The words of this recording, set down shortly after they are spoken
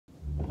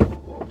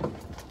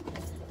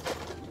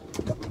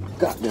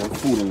goddamn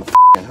food in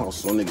the house,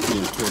 so niggas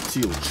eating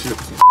tortilla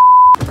chips and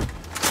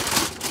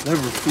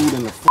never food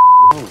in the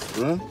house,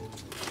 bruh.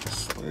 I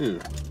swear.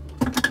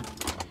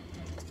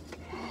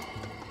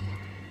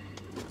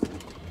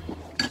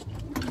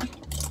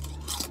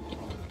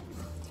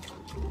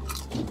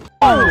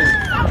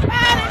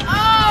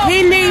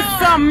 He needs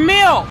some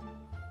milk.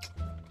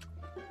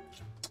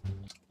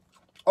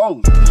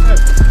 Oh shit!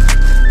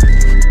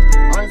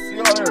 I ain't see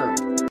y'all there.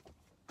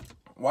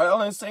 Why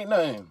y'all ain't say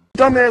nothing?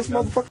 Dumbass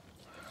motherfucker.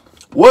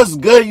 What's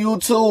good,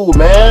 YouTube,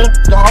 man?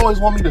 Y'all always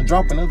want me to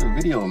drop another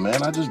video,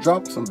 man. I just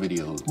dropped some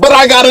videos, but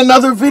I got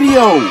another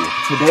video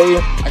today.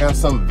 I got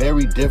something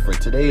very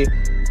different today.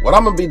 What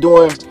I'm gonna be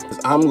doing is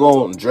I'm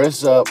gonna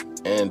dress up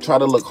and try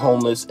to look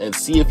homeless and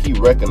see if he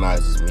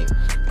recognizes me.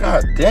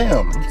 God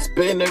damn, I'm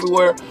spitting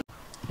everywhere.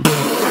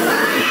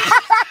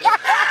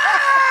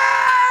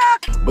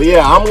 But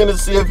yeah, I'm gonna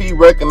see if he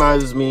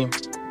recognizes me.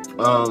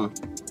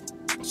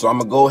 So I'm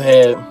gonna go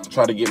ahead,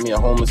 try to get me a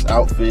homeless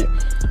outfit.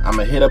 I'm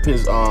gonna hit up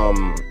his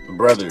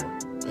brother.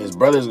 His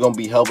brother's gonna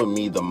be helping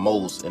me the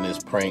most in this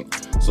prank.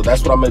 So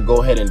that's what I'm gonna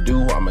go ahead and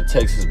do. I'm gonna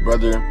text his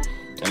brother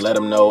and let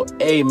him know,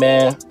 hey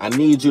man, I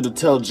need you to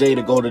tell Jay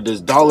to go to this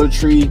Dollar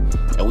Tree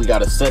and we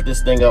gotta set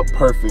this thing up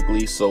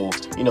perfectly so,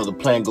 you know, the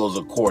plan goes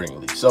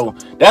accordingly. So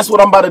that's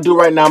what I'm about to do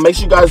right now. Make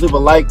sure you guys leave a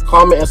like,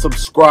 comment, and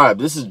subscribe.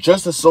 This is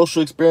just a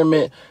social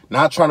experiment,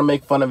 not trying to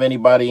make fun of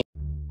anybody.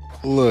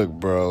 Look,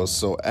 bro,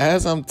 so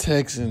as I'm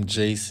texting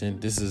Jason,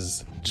 this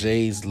is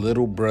Jay's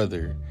little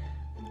brother.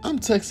 I'm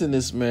texting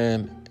this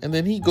man, and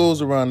then he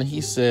goes around and he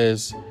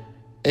says,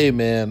 hey,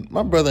 man,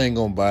 my brother ain't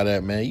gonna buy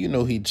that, man. You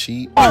know he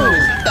cheat.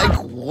 Like,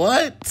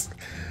 what?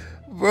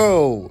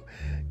 Bro,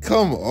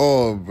 come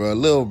on, bro.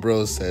 Little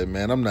bro said,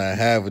 man, I'm not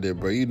having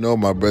it, bro. You know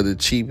my brother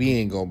cheap. He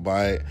ain't gonna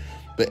buy it.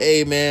 But,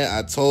 hey, man,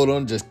 I told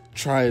him just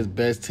try his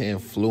best to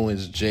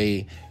influence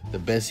Jay the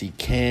best he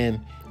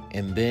can.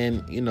 And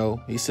then, you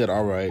know, he said,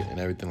 all right, and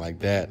everything like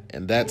that.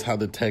 And that's how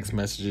the text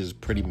messages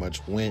pretty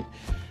much went.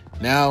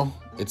 Now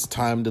it's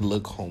time to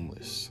look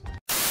homeless.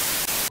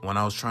 When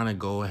I was trying to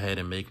go ahead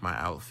and make my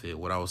outfit,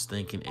 what I was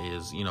thinking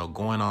is, you know,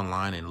 going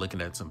online and looking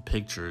at some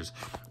pictures.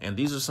 And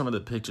these are some of the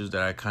pictures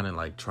that I kind of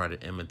like try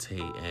to imitate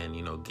and,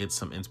 you know, get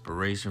some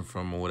inspiration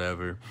from or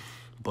whatever.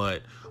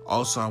 But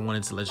also I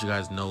wanted to let you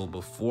guys know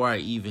before I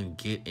even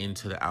get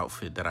into the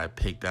outfit that I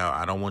picked out,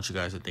 I don't want you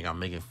guys to think I'm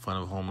making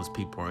fun of homeless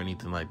people or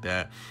anything like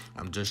that.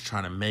 I'm just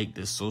trying to make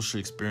this social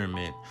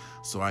experiment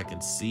so I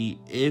can see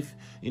if,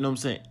 you know what I'm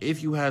saying,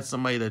 if you had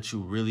somebody that you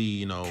really,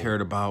 you know,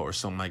 cared about or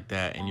something like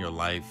that in your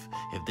life,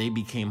 if they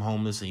became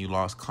homeless and you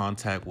lost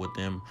contact with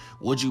them,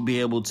 would you be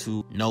able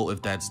to know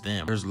if that's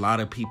them? There's a lot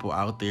of people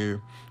out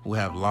there who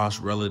have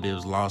lost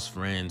relatives, lost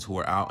friends, who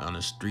are out on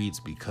the streets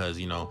because,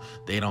 you know,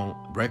 they don't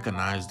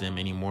recognize them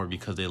anymore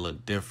because they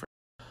look different.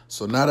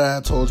 So now that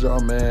I told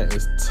y'all, man,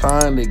 it's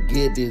time to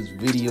get this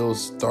video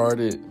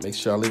started. Make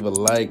sure y'all leave a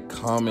like,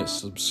 comment,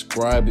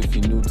 subscribe if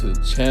you're new to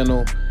the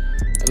channel.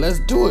 And let's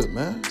do it,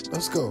 man.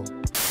 Let's go.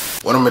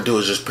 What I'm gonna do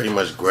is just pretty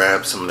much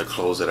grab some of the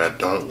clothes that I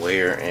don't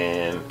wear,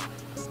 and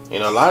you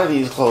know, a lot of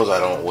these clothes I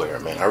don't wear,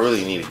 man. I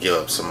really need to give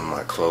up some of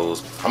my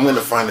clothes. I'm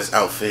gonna find this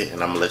outfit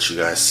and I'm gonna let you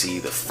guys see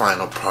the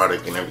final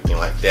product and everything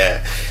like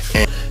that.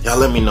 And y'all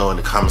let me know in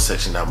the comment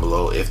section down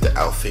below if the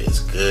outfit is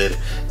good,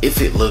 if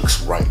it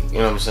looks right, you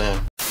know what I'm saying?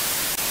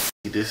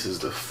 This is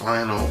the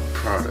final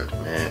product,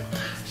 man.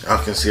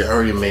 Y'all can see I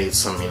already made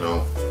some, you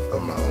know,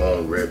 of my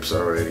own rips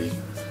already.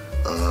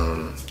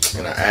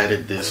 And I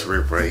added this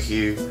rip right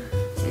here.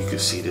 You can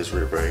see this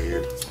rip right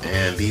here.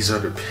 And these are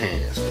the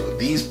pants, bro.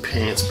 These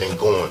pants been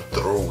going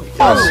through it.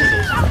 Y'all see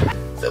this?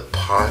 The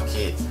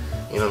pocket,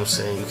 you know what I'm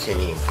saying? You can't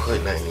even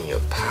put nothing in your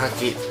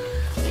pocket.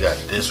 You got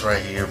this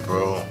right here,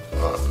 bro.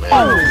 Oh,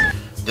 man.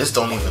 This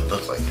don't even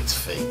look like it's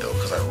fake, though,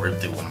 because I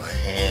ripped it with my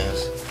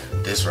hands.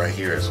 This right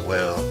here as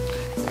well.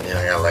 And then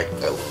I got like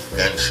that little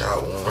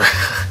gunshot one.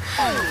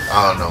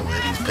 I don't know,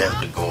 man. These pants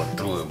been going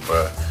through it,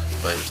 bro.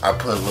 But I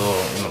put a little,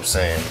 you know what I'm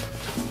saying,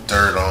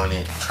 dirt on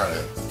it, try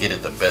to get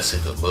it the best it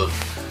could look.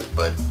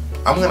 But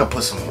I'm gonna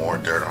put some more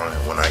dirt on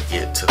it when I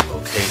get to the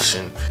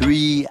location.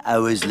 3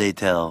 hours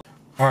later.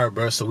 Alright,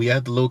 bro, so we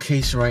at the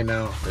location right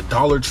now. The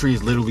Dollar Tree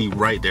is literally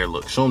right there.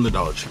 Look, show them the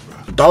Dollar Tree,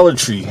 bro. The Dollar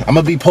Tree. I'm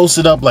gonna be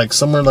posted up like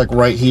somewhere like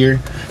right here.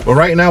 But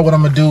right now what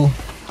I'm gonna do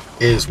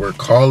is we're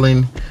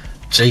calling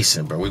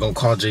Jason, bro. We're gonna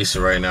call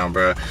Jason right now,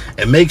 bro.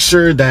 And make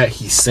sure that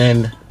he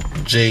send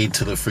Jay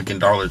to the freaking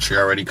Dollar Tree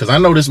already, because I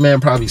know this man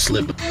probably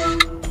slipped.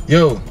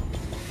 Yo.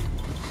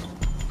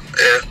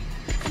 Yeah.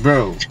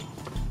 Bro,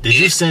 did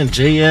you send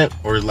Jay yet?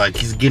 Or like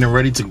he's getting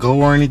ready to go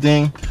or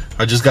anything?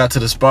 I just got to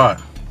the spot.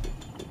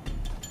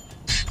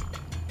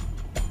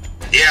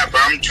 Yeah, but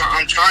I'm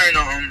trying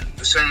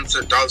to send him to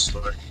the dollar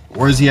store.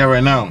 Where is he at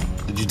right now?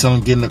 Did you tell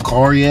him get in the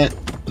car yet?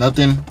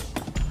 Nothing?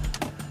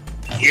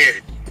 Yeah.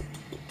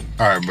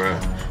 Alright, bro.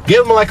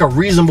 Give him like a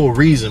reasonable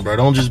reason, bro.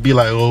 Don't just be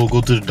like, oh,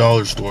 go to the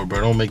dollar store, bro.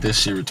 Don't make that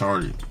shit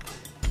retarded.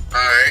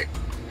 Alright.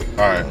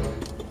 Alright.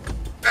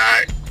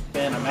 Alright.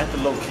 Man, I'm at the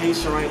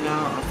location right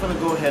now. I'm gonna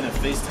go ahead and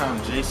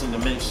FaceTime Jason to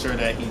make sure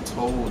that he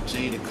told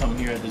Jay to come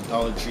here at this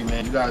Dollar Tree,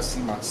 man. You guys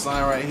see my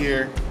sign right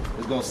here.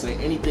 It's gonna say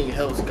anything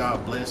helps,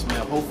 God bless,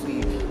 man.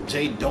 Hopefully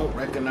Jay don't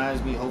recognize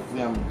me.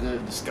 Hopefully I'm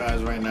good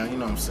disguise right now. You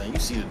know what I'm saying? You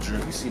see the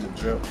drip, you see the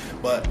drip.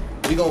 But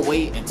we gonna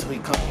wait until he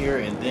come here,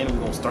 and then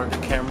we're gonna start the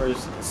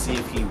cameras and see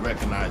if he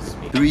recognizes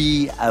me.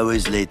 3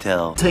 hours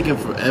later. Taking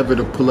forever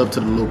to pull up to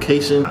the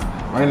location.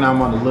 Right now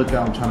I'm on the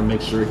lookout. I'm trying to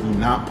make sure he's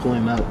not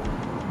pulling up,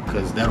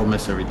 because that'll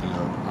mess everything up.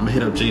 I'm gonna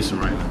hit up Jason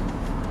right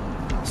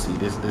now. See,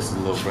 this is a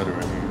little brother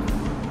right here.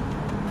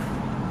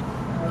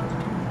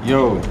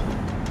 Yo.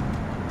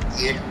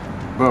 Yeah.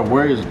 Bro,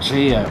 where is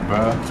Jay at,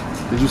 bro?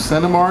 Did you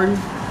send him already?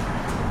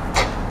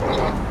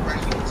 Right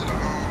here to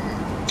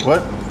the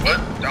What?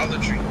 Dollar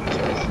Tree.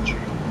 Dollar Tree.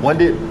 When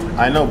did,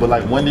 I know, but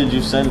like, when did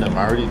you send him?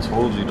 I already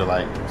told you to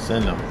like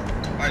send him.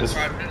 Like It's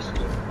 5 minutes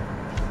ago.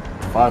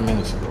 5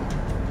 minutes ago.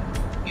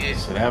 Yeah.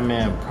 So that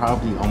man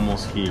probably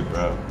almost here,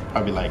 bro.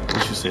 Probably like,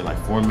 what you say, like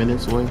 4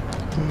 minutes away?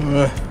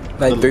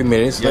 Like 3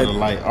 minutes. Yeah, Like, the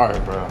light. All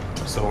right, bro.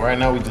 So right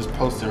now we just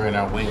posted right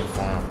now waiting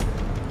for him.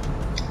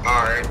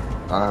 Alright.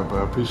 All right,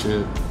 bro.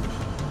 Appreciate it.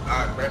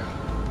 Alright, bro.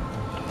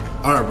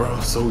 All right, bro.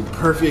 So we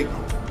perfect.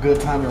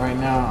 Good timing right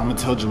now. I'm gonna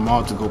tell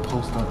Jamal to go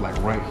post up like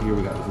right here.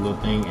 We got this little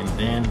thing, and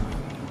then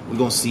we're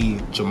gonna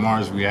see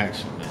Jamar's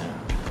reaction, man.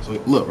 So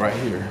look right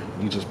here.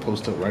 You just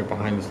post up right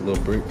behind this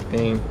little brick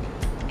thing.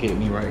 Get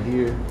me right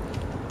here,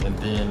 and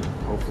then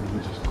hopefully he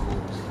just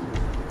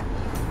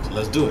goes. So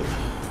let's do it.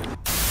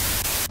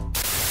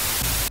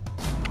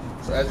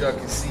 So as y'all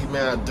can see,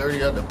 man, I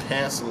dirty up the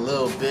pants a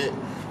little bit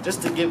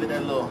just to give it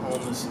that little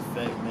homeless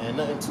effect, man.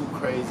 Nothing too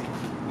crazy.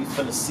 We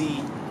finna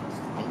see.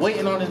 I'm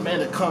waiting on this man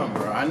to come,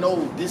 bro. I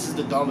know this is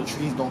the Dollar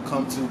Tree he's gonna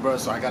come to, bro,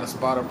 so I gotta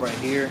spot up right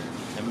here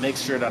and make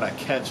sure that I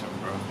catch him,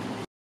 bro.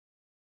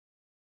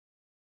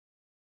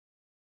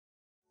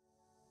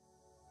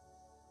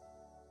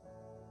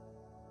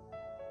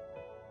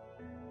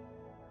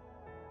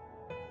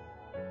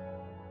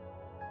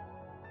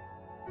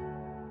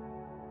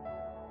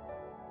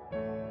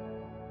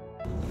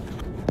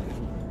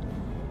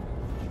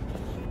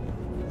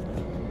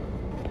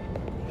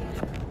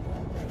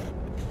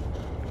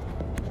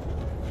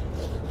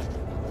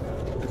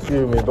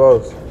 Excuse me,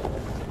 boss.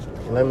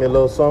 Lend me a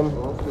little something?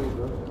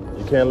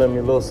 You can't lend me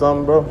a little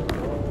something, bro?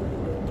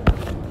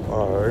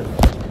 All right.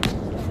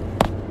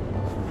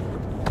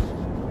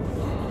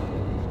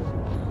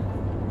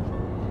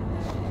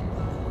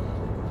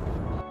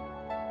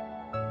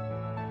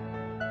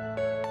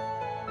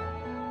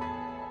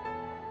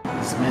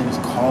 This man is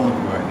calling me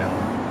right now.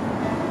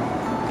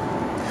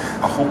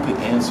 I hope it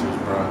answers,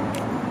 bro.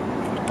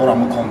 Hold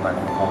on, I'm gonna call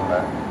him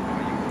back.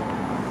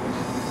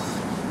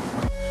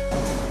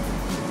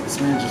 This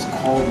man just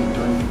called me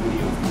during the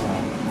video.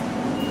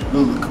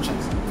 Look, come check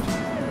this.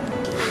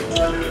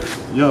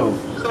 Yo,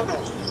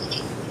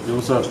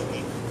 what's up?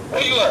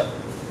 Where you at?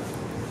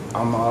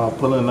 I'm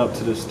pulling up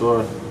to the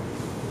store.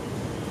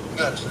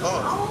 Got you.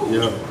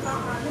 Yeah,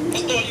 What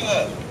store you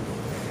at?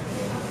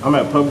 I'm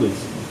at Publix.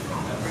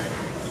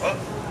 What?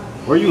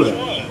 Where you Which at?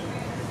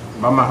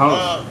 one? By my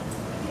house.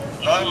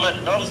 No, I'm at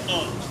the dollar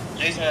store.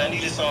 Jason, I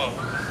need this song.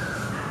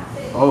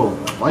 Oh,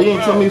 why you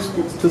ain't tell me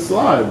to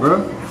slide,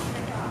 bro?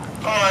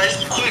 Alright,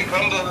 it's quick.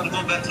 I'm gonna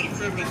go back to the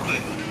crib real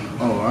quick.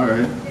 Oh, all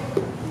right.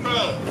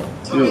 Bro,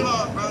 tell me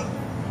how, bro.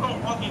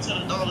 I'm walking to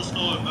the dollar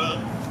store,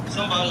 bro.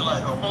 Somebody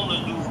like a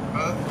homeless dude,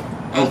 bro.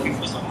 Asking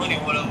for some money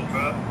or whatever,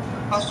 bro.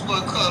 I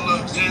swear, cut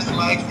look just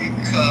like you,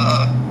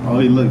 cut. Oh,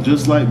 he looked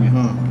just like me,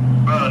 huh?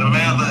 Bro, the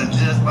man look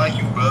just like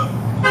you, bro.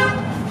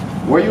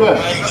 Where you I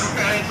at?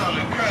 ain't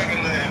talking crack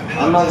in there.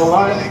 I'm not gonna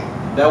lie.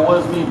 That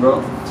was me, bro.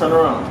 Turn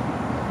around.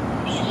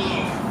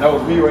 That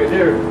was me right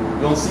there.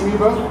 You don't see me,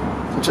 bro?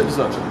 So check this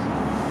out, check this.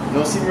 You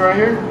don't see me right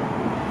here?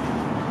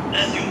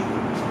 That's you.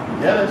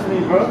 Yeah, that's me,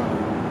 bro.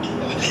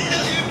 What the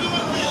hell you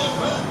doing here,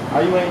 bro? How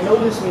you ain't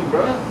notice me,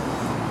 bro?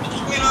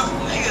 Sweet up,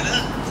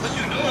 nigga. What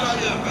you doing out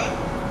here, bro?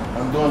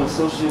 I'm doing a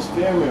social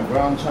experiment,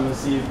 bro. I'm trying to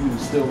see if you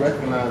still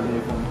recognize me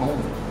if I'm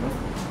homeless,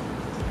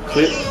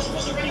 bro. You're not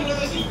supposed to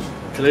recognize you.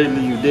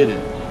 Clearly you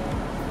didn't.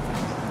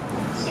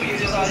 So you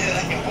just out here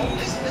acting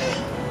homeless,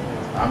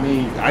 man? I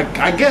mean,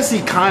 I guess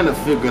he kind of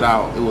figured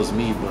out it was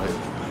me, but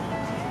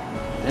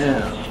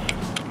damn,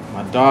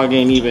 my dog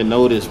ain't even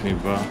noticed me,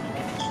 bro.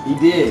 He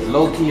did,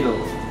 low key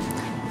though.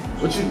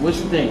 What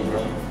you think,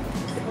 bro?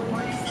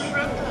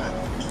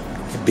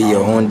 be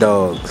your own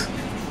dogs.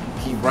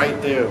 He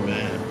right there,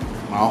 man.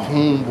 My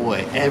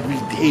homeboy. Every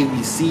day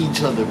we see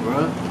each other,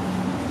 bro.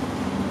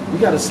 We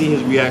gotta see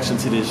his reaction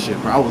to this shit,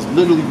 bro. I was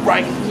literally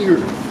right here,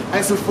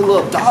 asking for a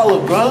little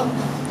dollar, bro.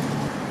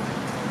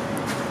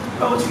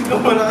 Bro, what you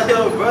doing out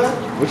here, bro?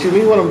 What you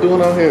mean what I'm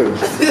doing out here?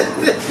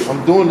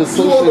 I'm doing the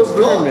social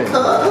experiment.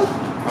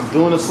 I'm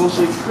doing a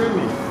social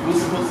experiment. You're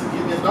supposed to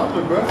give me a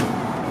dollar, bro.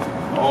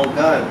 Oh,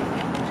 God.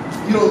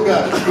 You don't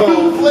got it.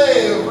 You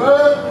playing,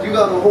 bro. You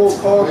got a whole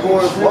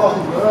cardboard box.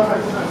 Bro, how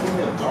you not give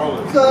me a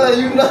dollar? Cuz,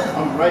 you not.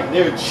 I'm right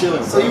there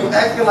chilling, So you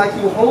acting like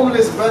you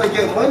homeless, bro, to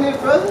get money,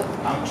 brother?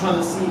 I'm trying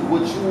to see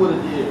what you would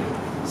have did.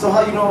 So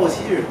how you know I was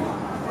here?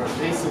 Bro,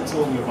 Jason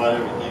told me about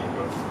everything,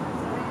 bro.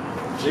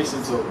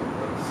 Jason told me,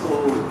 bro.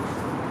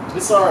 Oh,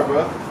 it's alright,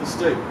 bro. It's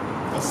straight.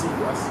 I see my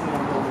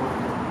brother.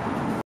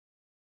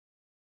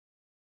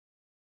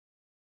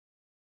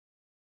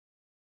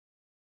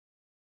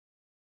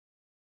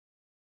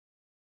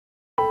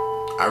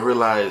 I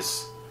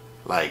realized,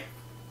 like,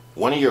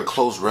 one of your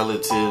close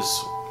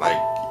relatives, like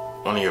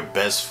one of your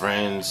best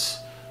friends,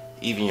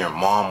 even your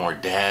mom or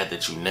dad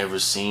that you never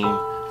seen,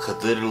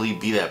 could literally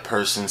be that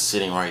person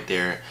sitting right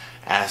there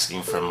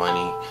asking for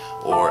money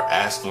or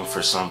asking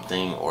for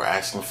something or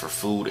asking for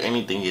food,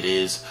 anything it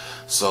is.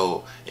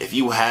 So if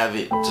you have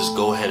it, just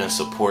go ahead and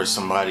support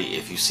somebody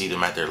if you see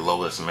them at their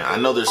lowest, man. I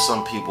know there's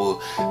some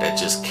people that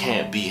just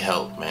can't be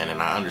helped, man, and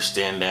I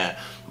understand that.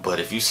 But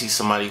if you see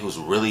somebody who's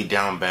really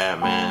down bad,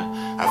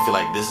 man, I feel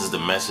like this is the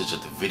message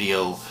of the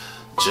video.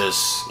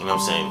 Just, you know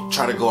what I'm saying,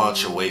 try to go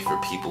out your way for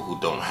people who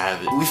don't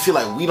have it. We feel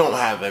like we don't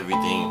have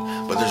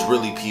everything, but there's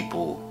really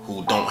people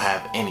who don't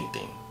have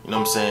anything. You know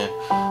what I'm saying?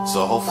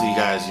 So hopefully you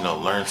guys, you know,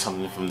 learn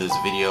something from this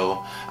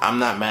video. I'm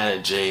not mad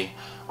at Jay.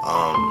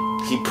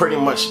 He pretty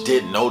much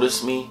did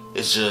notice me.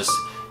 It's just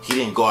he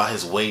didn't go out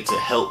his way to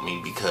help me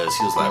because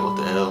he was like, what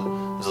the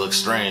hell? This looks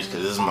strange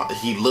because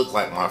he looked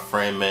like my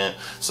friend, man.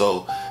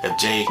 So if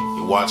Jay,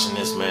 you're watching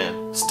this,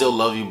 man, still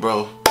love you,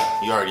 bro.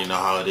 You already know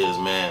how it is,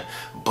 man.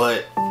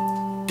 But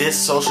this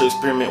social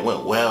experiment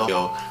went well.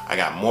 Yo, I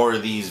got more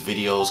of these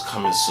videos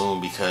coming soon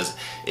because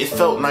it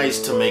felt nice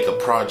to make a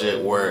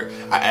project where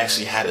I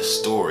actually had a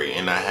story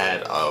and I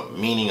had a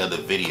meaning of the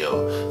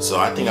video. So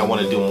I think I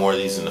want to do more of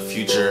these in the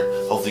future.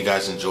 Hopefully you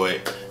guys enjoy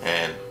it,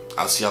 and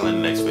I'll see y'all in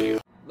the next video.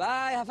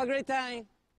 Bye, have a great time.